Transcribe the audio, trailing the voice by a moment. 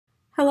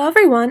Hello,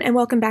 everyone, and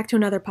welcome back to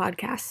another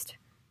podcast.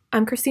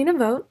 I'm Christina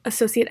Vogt,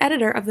 Associate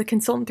Editor of the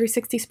Consultant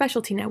 360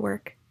 Specialty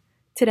Network.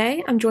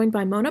 Today, I'm joined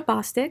by Mona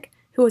Bostic,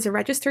 who is a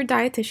registered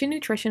dietitian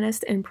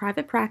nutritionist in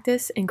private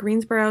practice in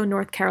Greensboro,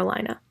 North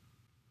Carolina.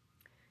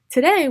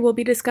 Today, we'll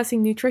be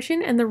discussing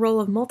nutrition and the role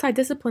of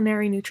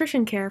multidisciplinary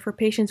nutrition care for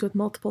patients with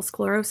multiple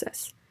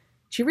sclerosis.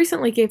 She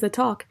recently gave the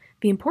talk,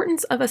 The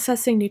Importance of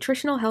Assessing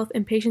Nutritional Health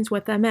in Patients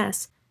with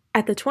MS,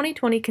 at the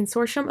 2020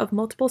 Consortium of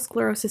Multiple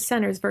Sclerosis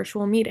Centers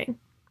virtual meeting.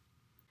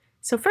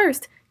 So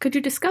first, could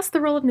you discuss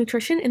the role of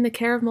nutrition in the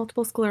care of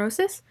multiple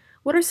sclerosis?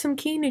 What are some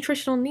key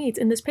nutritional needs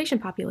in this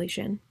patient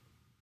population?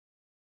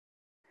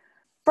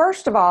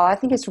 First of all, I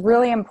think it's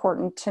really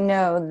important to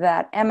know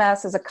that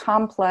MS is a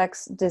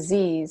complex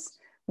disease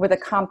with a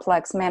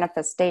complex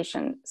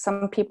manifestation.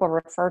 Some people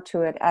refer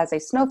to it as a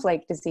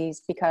snowflake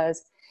disease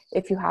because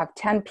if you have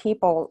 10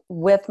 people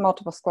with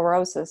multiple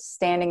sclerosis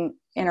standing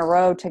in a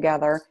row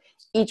together,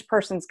 each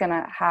person's going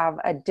to have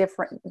a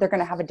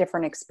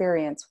different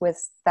experience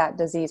with that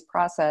disease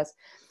process.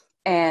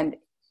 And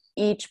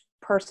each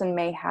person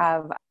may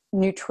have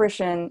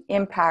nutrition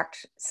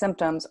impact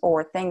symptoms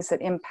or things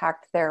that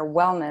impact their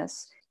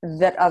wellness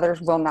that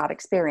others will not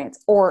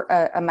experience, or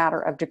a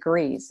matter of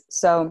degrees.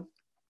 So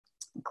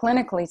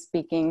clinically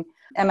speaking,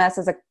 MS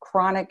is a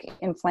chronic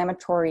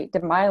inflammatory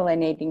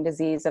demyelinating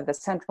disease of the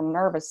central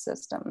nervous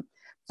system.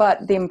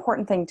 But the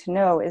important thing to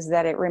know is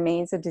that it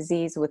remains a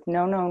disease with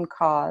no known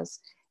cause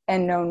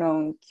and no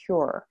known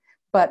cure.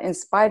 But in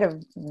spite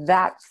of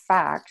that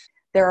fact,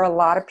 there are a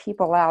lot of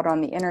people out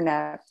on the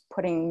internet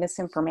putting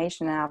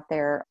misinformation out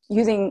there,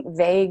 using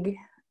vague,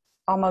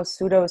 almost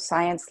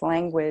pseudoscience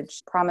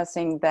language,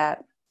 promising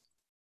that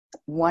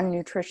one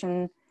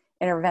nutrition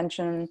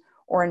intervention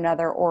or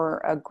another,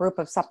 or a group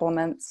of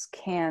supplements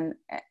can,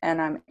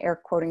 and I'm air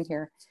quoting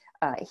here,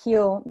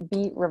 heal,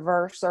 beat,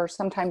 reverse, or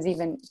sometimes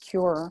even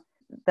cure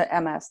the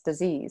MS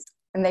disease.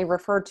 And they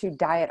refer to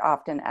diet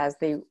often as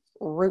the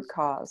root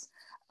cause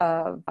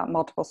of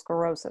multiple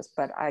sclerosis.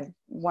 But I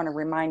want to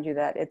remind you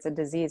that it's a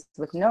disease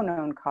with no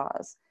known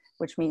cause,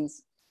 which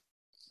means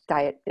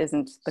diet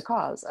isn't the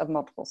cause of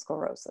multiple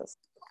sclerosis.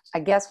 I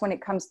guess when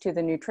it comes to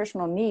the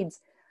nutritional needs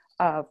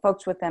of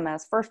folks with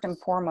MS, first and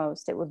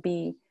foremost, it would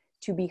be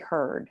to be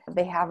heard.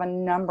 They have a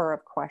number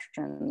of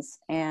questions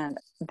and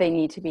they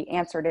need to be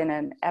answered in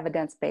an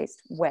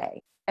evidence-based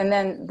way. And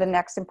then the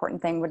next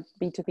important thing would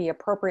be to be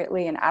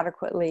appropriately and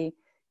adequately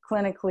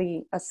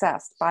clinically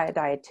assessed by a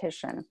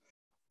dietitian.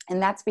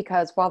 And that's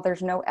because while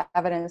there's no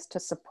evidence to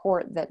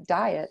support that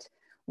diet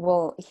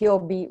will heal,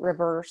 beat,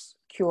 reverse,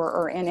 cure,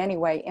 or in any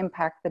way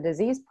impact the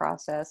disease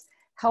process,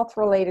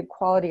 health-related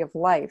quality of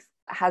life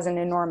has an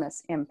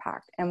enormous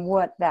impact. And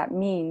what that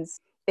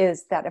means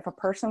is that if a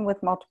person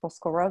with multiple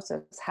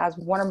sclerosis has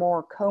one or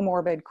more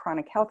comorbid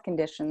chronic health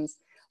conditions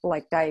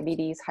like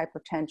diabetes,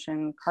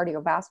 hypertension,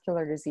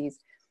 cardiovascular disease,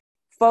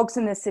 folks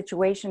in this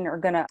situation are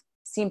going to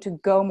seem to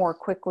go more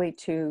quickly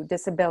to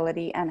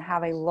disability and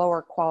have a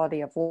lower quality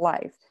of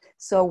life.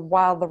 So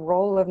while the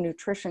role of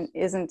nutrition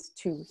isn't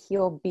to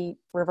heal, beat,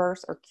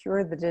 reverse, or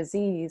cure the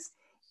disease,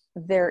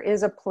 there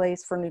is a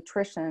place for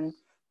nutrition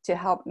to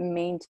help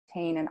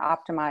maintain and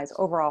optimize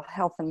overall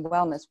health and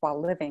wellness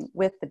while living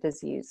with the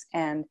disease.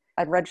 And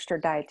a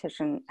registered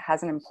dietitian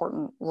has an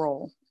important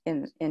role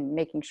in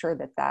making sure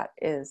that that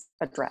is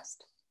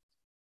addressed.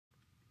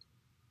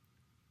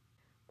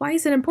 Why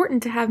is it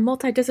important to have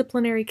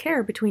multidisciplinary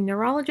care between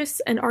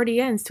neurologists and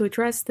RDNs to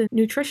address the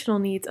nutritional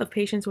needs of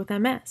patients with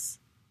MS?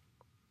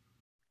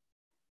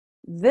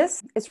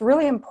 This is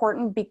really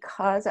important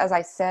because, as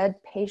I said,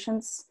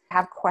 patients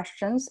have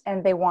questions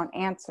and they want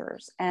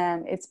answers.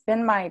 And it's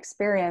been my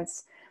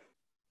experience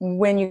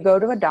when you go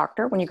to a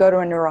doctor, when you go to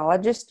a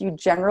neurologist, you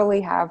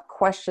generally have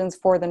questions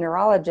for the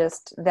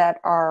neurologist that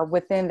are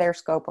within their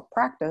scope of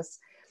practice.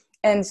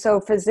 And so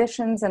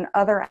physicians and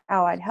other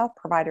allied health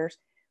providers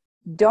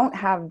don't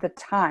have the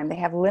time. They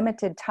have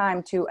limited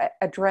time to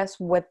address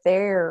what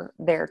they're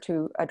there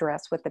to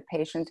address with the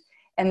patient.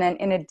 And then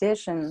in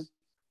addition,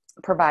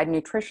 provide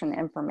nutrition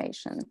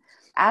information.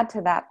 Add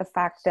to that the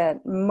fact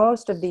that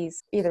most of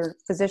these either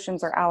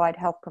physicians or allied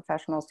health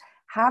professionals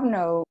have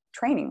no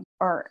training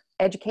or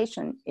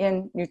education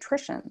in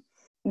nutrition.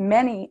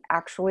 Many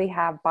actually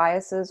have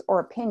biases or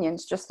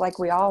opinions, just like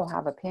we all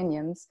have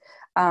opinions,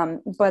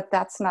 but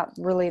that's not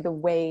really the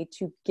way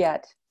to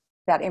get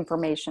that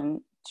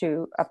information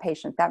to a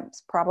patient.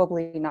 That's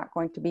probably not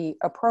going to be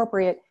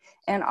appropriate,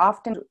 and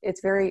often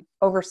it's very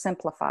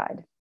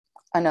oversimplified.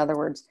 In other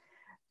words,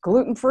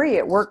 gluten-free,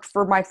 it worked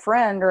for my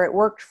friend, or it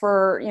worked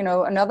for,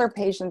 another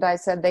patient. I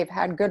said they've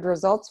had good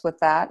results with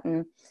that.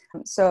 And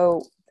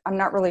so I'm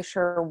not really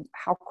sure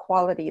how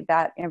quality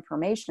that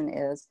information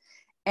is.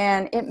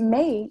 And it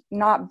may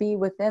not be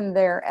within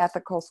their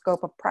ethical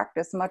scope of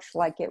practice, much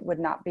like it would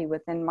not be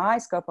within my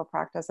scope of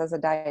practice as a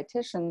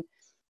dietitian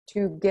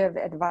to give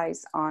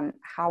advice on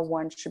how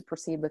one should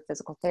proceed with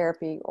physical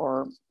therapy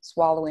or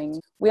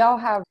swallowing. We all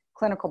have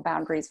clinical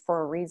boundaries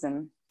for a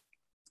reason.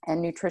 And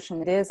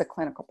nutrition, it is a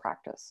clinical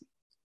practice.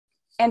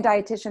 And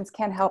dietitians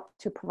can help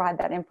to provide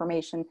that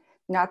information,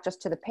 not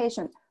just to the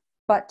patient,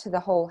 but to the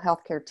whole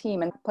healthcare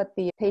team and put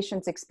the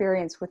patient's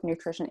experience with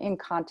nutrition in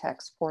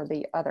context for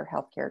the other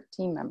healthcare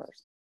team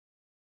members.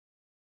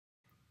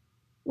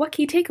 What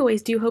key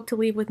takeaways do you hope to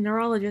leave with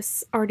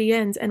neurologists,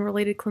 RDNs, and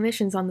related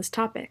clinicians on this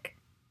topic?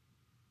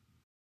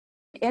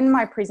 In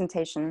my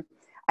presentation,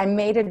 I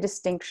made a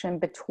distinction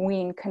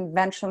between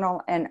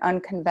conventional and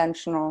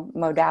unconventional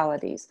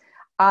modalities.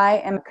 I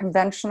am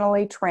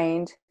conventionally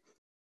trained.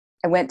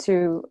 I went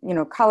to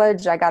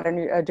college. I got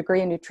a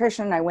degree in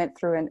nutrition. I went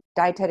through a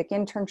dietetic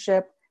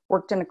internship,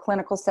 worked in a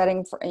clinical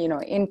setting, for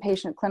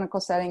inpatient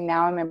clinical setting.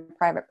 Now I'm in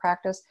private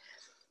practice.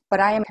 But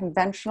I am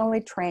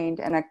conventionally trained,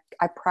 and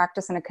I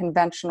practice in a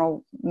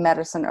conventional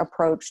medicine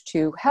approach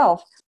to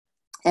health.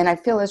 And I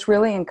feel it's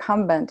really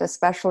incumbent,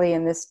 especially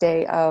in this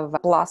day of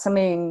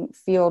blossoming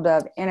field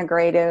of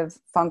integrative,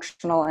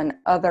 functional, and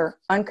other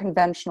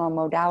unconventional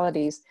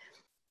modalities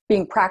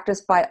being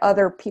practiced by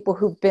other people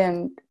who've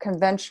been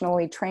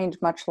conventionally trained,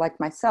 much like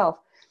myself.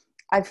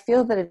 I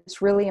feel that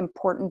it's really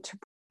important to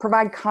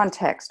provide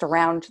context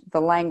around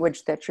the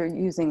language that you're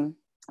using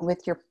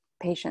with your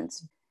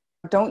patients.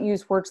 Don't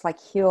use words like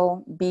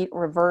heal, beat,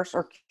 reverse,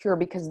 or cure,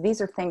 because these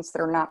are things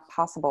that are not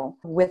possible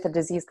with a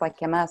disease like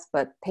MS,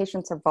 but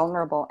patients are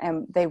vulnerable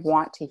and they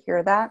want to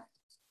hear that.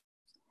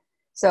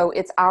 So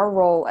it's our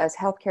role as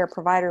healthcare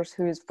providers,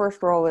 whose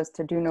first role is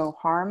to do no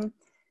harm,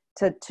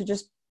 to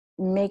just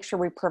make sure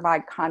we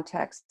provide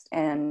context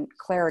and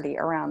clarity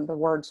around the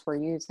words we're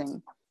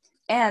using.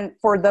 And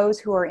for those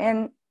who are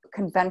in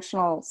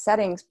conventional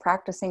settings,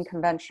 practicing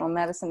conventional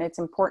medicine, it's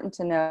important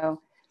to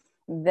know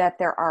that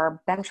there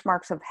are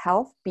benchmarks of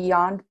health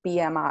beyond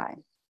BMI.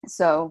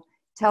 So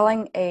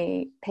telling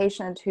a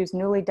patient who's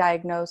newly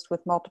diagnosed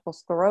with multiple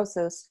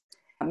sclerosis,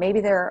 maybe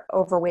they're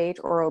overweight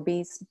or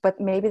obese, but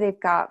maybe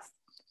they've got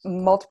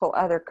multiple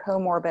other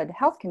comorbid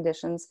health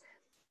conditions.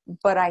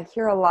 But I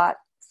hear a lot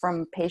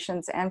from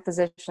patients and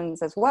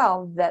physicians as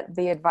well that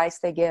the advice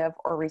they give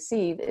or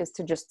receive is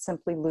to just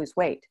simply lose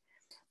weight.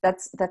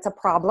 That's a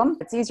problem.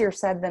 It's easier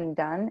said than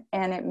done,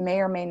 and it may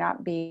or may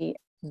not be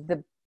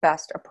the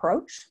best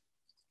approach.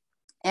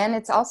 And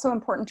it's also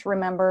important to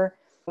remember,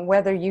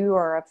 whether you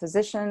are a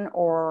physician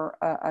or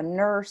a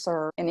nurse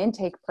or an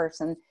intake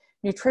person,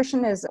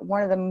 nutrition is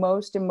one of the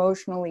most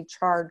emotionally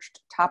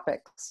charged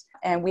topics.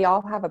 And we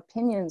all have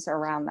opinions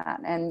around that.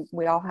 And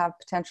we all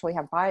potentially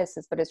have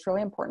biases, but it's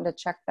really important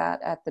to check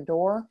that at the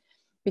door,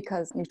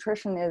 because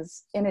nutrition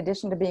is, in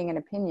addition to being an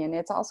opinion,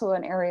 it's also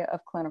an area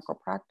of clinical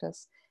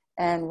practice.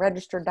 And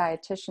registered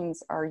dietitians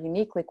are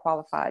uniquely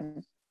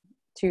qualified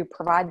to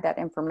provide that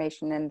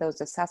information and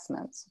those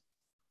assessments.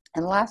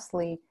 And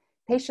lastly,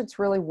 patients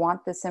really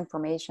want this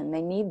information.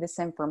 They need this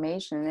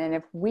information. And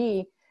if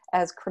we,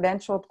 as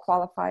credentialed,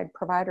 qualified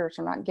providers,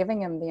 are not giving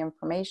them the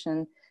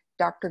information,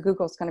 Dr.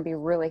 Google is going to be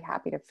really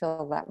happy to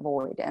fill that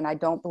void. And I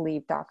don't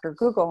believe Dr.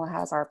 Google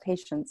has our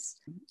patients'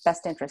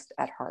 best interest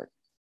at heart.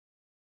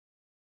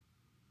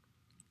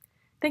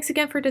 Thanks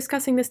again for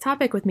discussing this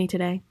topic with me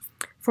today.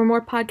 For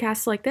more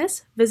podcasts like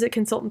this, visit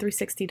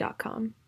consultant360.com.